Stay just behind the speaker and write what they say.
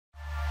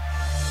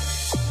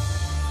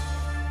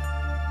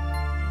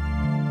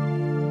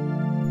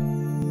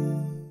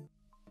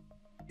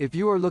If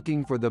you are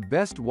looking for the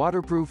best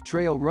waterproof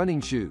trail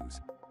running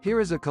shoes, here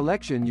is a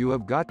collection you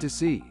have got to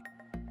see.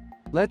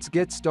 Let's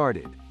get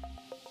started.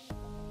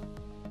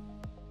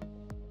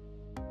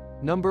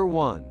 Number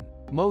 1.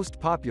 Most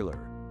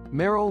popular.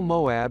 Merrell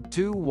Moab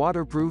 2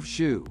 Waterproof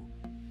Shoe.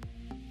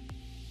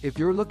 If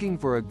you're looking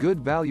for a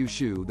good value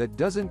shoe that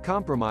doesn't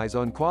compromise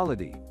on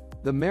quality,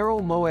 the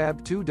Merrell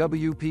Moab 2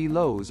 WP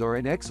lows are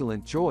an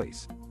excellent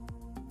choice.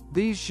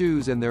 These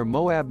shoes and their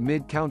Moab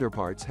mid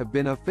counterparts have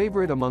been a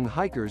favorite among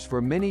hikers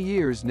for many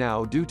years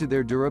now due to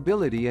their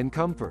durability and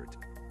comfort.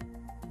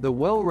 The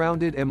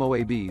well-rounded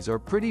MOABs are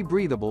pretty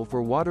breathable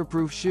for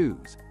waterproof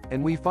shoes,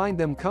 and we find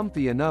them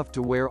comfy enough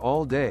to wear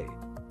all day.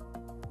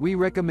 We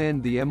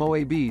recommend the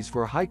MOABs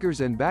for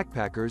hikers and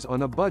backpackers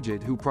on a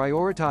budget who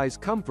prioritize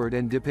comfort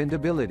and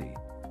dependability.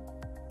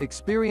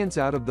 Experience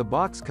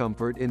out-of-the-box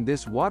comfort in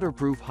this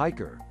waterproof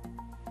hiker.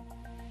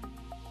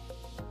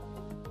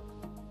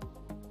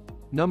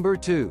 Number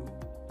 2.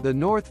 The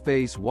North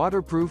Face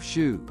Waterproof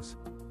Shoes.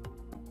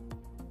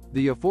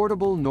 The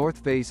affordable North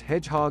Face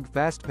Hedgehog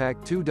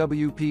Fastpack 2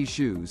 WP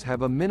shoes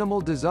have a minimal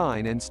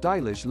design and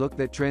stylish look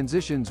that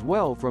transitions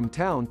well from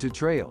town to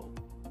trail.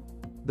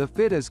 The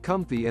fit is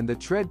comfy and the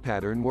tread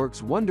pattern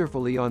works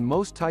wonderfully on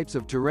most types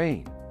of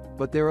terrain,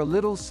 but they're a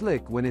little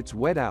slick when it's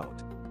wet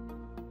out.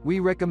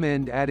 We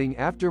recommend adding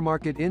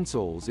aftermarket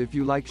insoles if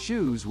you like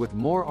shoes with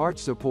more arch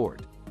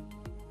support.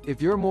 If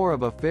you're more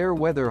of a fair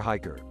weather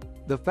hiker,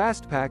 the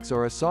Fastpacks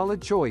are a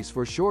solid choice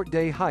for short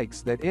day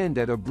hikes that end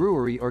at a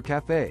brewery or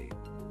cafe.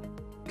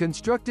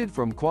 Constructed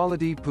from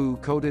quality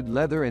poo-coated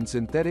leather and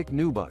synthetic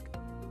nubuck.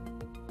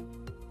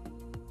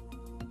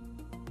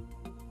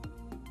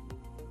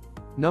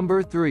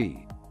 Number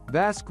 3.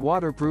 Vask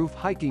Waterproof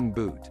Hiking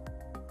Boot.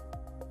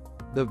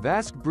 The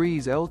Vask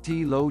Breeze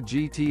LT Low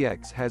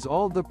GTX has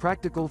all the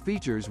practical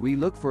features we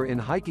look for in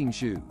hiking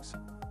shoes.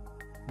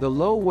 The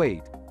low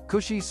weight,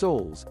 cushy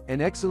soles,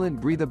 and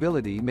excellent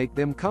breathability make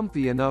them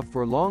comfy enough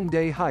for long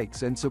day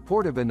hikes and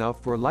supportive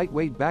enough for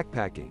lightweight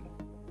backpacking.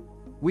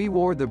 We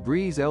wore the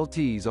Breeze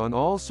LTs on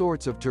all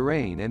sorts of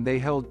terrain and they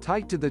held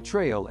tight to the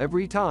trail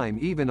every time,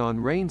 even on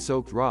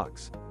rain-soaked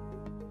rocks.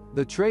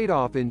 The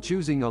trade-off in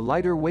choosing a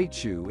lighter weight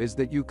shoe is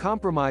that you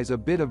compromise a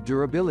bit of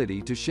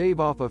durability to shave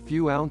off a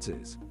few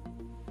ounces.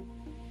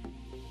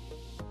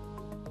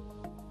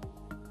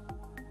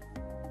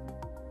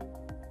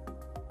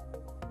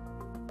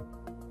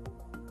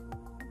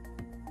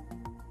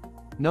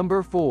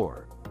 Number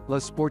 4. La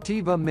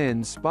Sportiva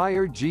Men's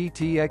Spire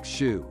GTX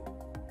Shoe.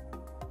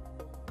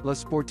 La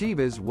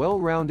Sportiva's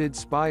well-rounded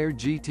Spire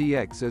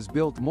GTX is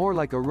built more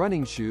like a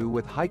running shoe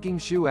with hiking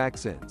shoe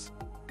accents.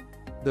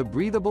 The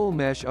breathable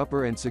mesh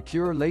upper and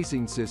secure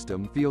lacing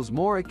system feels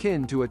more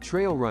akin to a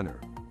trail runner,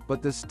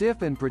 but the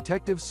stiff and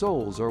protective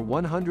soles are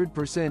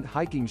 100%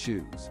 hiking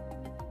shoes.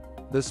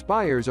 The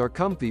Spires are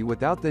comfy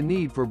without the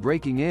need for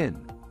breaking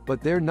in,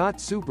 but they're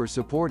not super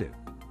supportive.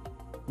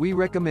 We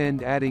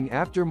recommend adding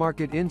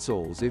aftermarket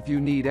insoles if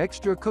you need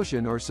extra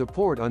cushion or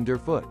support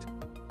underfoot.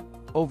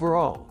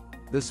 Overall,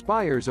 the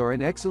Spires are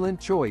an excellent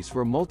choice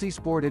for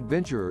multi-sport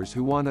adventurers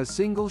who want a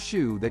single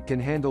shoe that can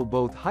handle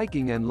both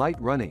hiking and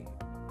light running.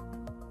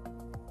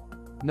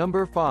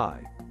 Number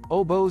 5.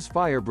 Oboz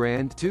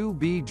Firebrand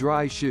 2B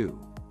Dry Shoe.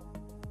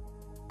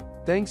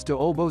 Thanks to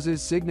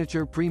Oboz's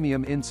signature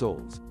premium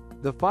insoles,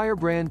 the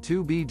Firebrand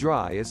 2B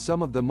Dry is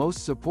some of the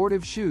most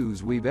supportive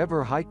shoes we've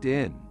ever hiked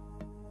in.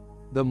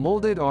 The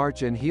molded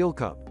arch and heel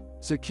cup,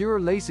 secure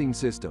lacing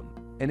system,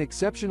 and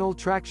exceptional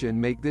traction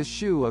make this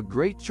shoe a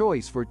great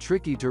choice for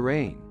tricky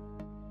terrain.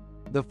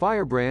 The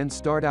Firebrands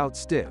start out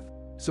stiff,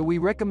 so we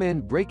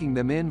recommend breaking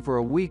them in for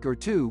a week or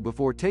two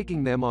before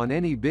taking them on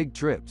any big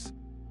trips.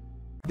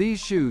 These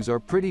shoes are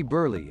pretty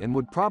burly and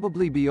would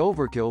probably be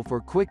overkill for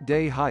quick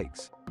day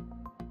hikes.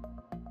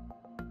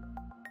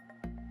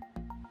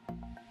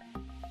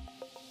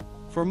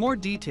 For more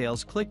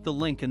details, click the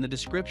link in the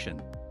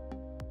description.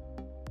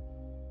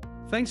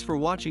 Thanks for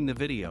watching the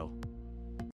video.